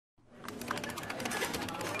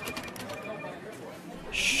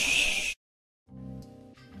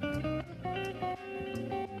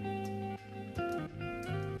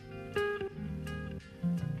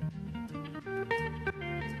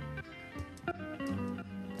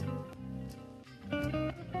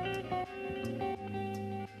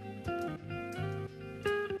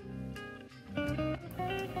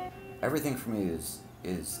everything for me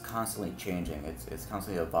is constantly changing. It's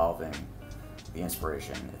constantly evolving. The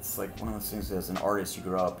inspiration. It's like one of those things, as an artist, you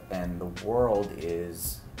grow up and the world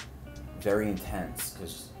is very intense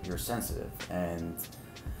because you're sensitive, and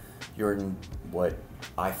you're in what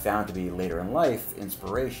I found to be later in life,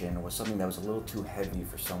 inspiration was something that was a little too heavy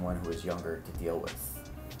for someone who was younger to deal with.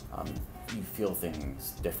 You feel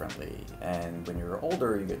things differently, and when you're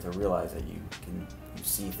older, you get to realize that you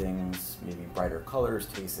see things, maybe brighter colors,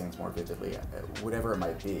 taste things more vividly, whatever it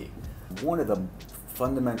might be. One of the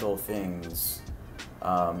fundamental things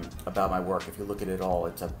about my work, if you look at it all,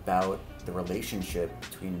 it's about the relationship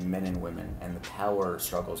between men and women and the power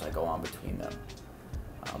struggles that go on between them.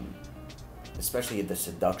 Especially the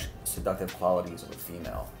seductive qualities of a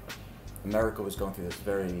female. America was going through this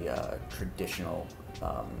very traditional,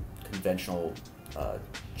 conventional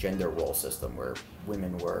gender role system where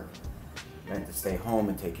women were meant to stay home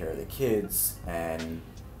and take care of the kids, and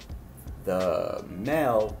the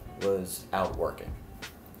male was out working.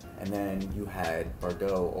 And then you had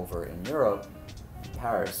Bordeaux over in Europe,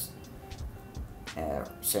 Paris, and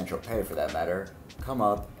Saint-Tropez for that matter, come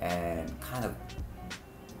up and kind of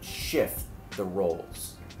shift the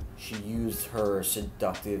roles. She used her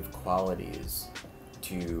seductive qualities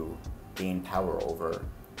to gain power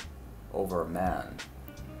over a man.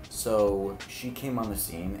 So she came on the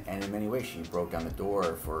scene, and in many ways she broke down the door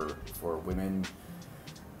for women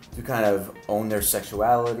to kind of own their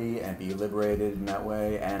sexuality and be liberated in that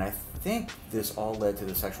way. And I think this all led to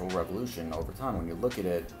the sexual revolution over time. When you look at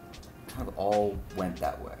it, kind of all went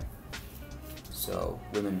that way. So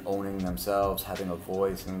women owning themselves, having a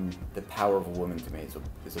voice, and the power of a woman to me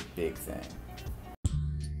is a big thing.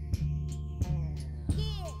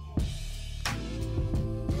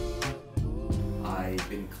 I've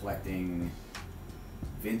been collecting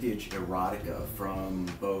vintage erotica from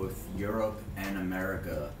both Europe and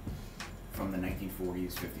America from the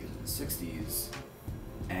 1940s, 50s, and 60s,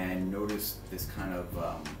 and noticed this kind of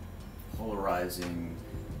polarizing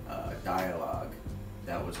dialogue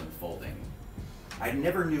that was unfolding. I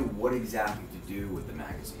never knew what exactly to do with the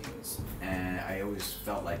magazines, and I always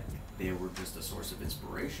felt like they were just a source of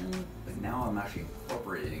inspiration, but now I'm actually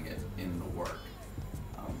incorporating it in the work.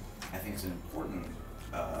 I think it's an important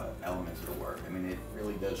element to the work. I mean, it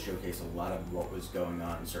really does showcase a lot of what was going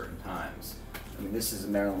on in certain times. I mean, this is a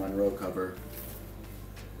Marilyn Monroe cover,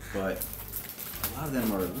 but a lot of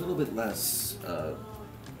them are a little bit less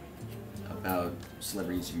about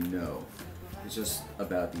celebrities you know. It's just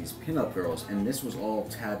about these pinup girls, and this was all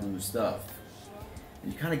taboo stuff.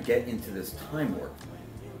 And you kind of get into this time warp.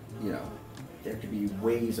 You know, there could be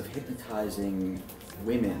ways of hypnotizing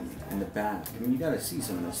women in the back. I mean, you gotta see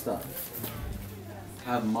some of this stuff.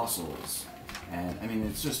 Have muscles, and I mean,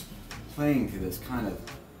 it's just playing to this kind of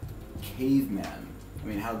caveman. I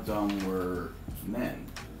mean, how dumb were men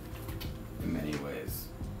in many ways?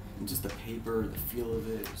 And just the paper, the feel of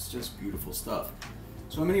it, it's just beautiful stuff.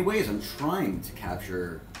 So in many ways, I'm trying to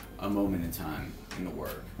capture a moment in time in the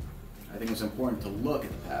work. I think it's important to look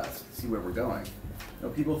at the past, see where we're going. You know,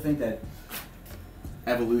 people think that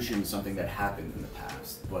evolution is something that happened in the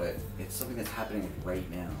past, but it's something that's happening right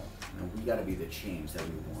now. You know, we gotta be the change that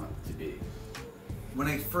we want to be. When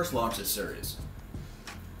I first launched this series,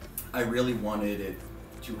 I really wanted it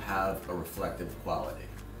to have a reflective quality,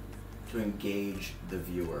 to engage the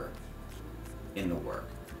viewer in the work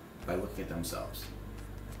by looking at themselves.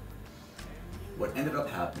 What ended up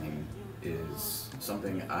happening is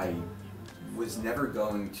something I was never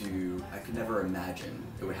going to, I could never imagine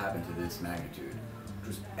it would happen to this magnitude, which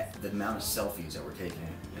was the amount of selfies that were taken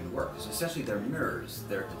in the work. So essentially they're mirrors,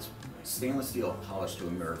 it's stainless steel polished to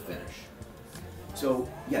a mirror finish. So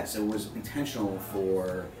yes, it was intentional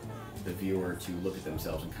for the viewer to look at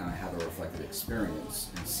themselves and kind of have a reflective experience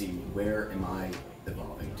and see, where am I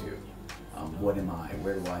evolving to? What am I?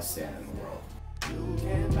 Where do I stand in the world?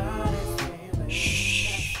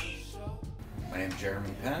 Shh. My name is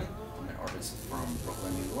Jeremy Penn. I'm an artist from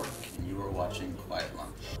Brooklyn, New York, and you are watching Quiet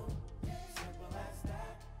Lunch.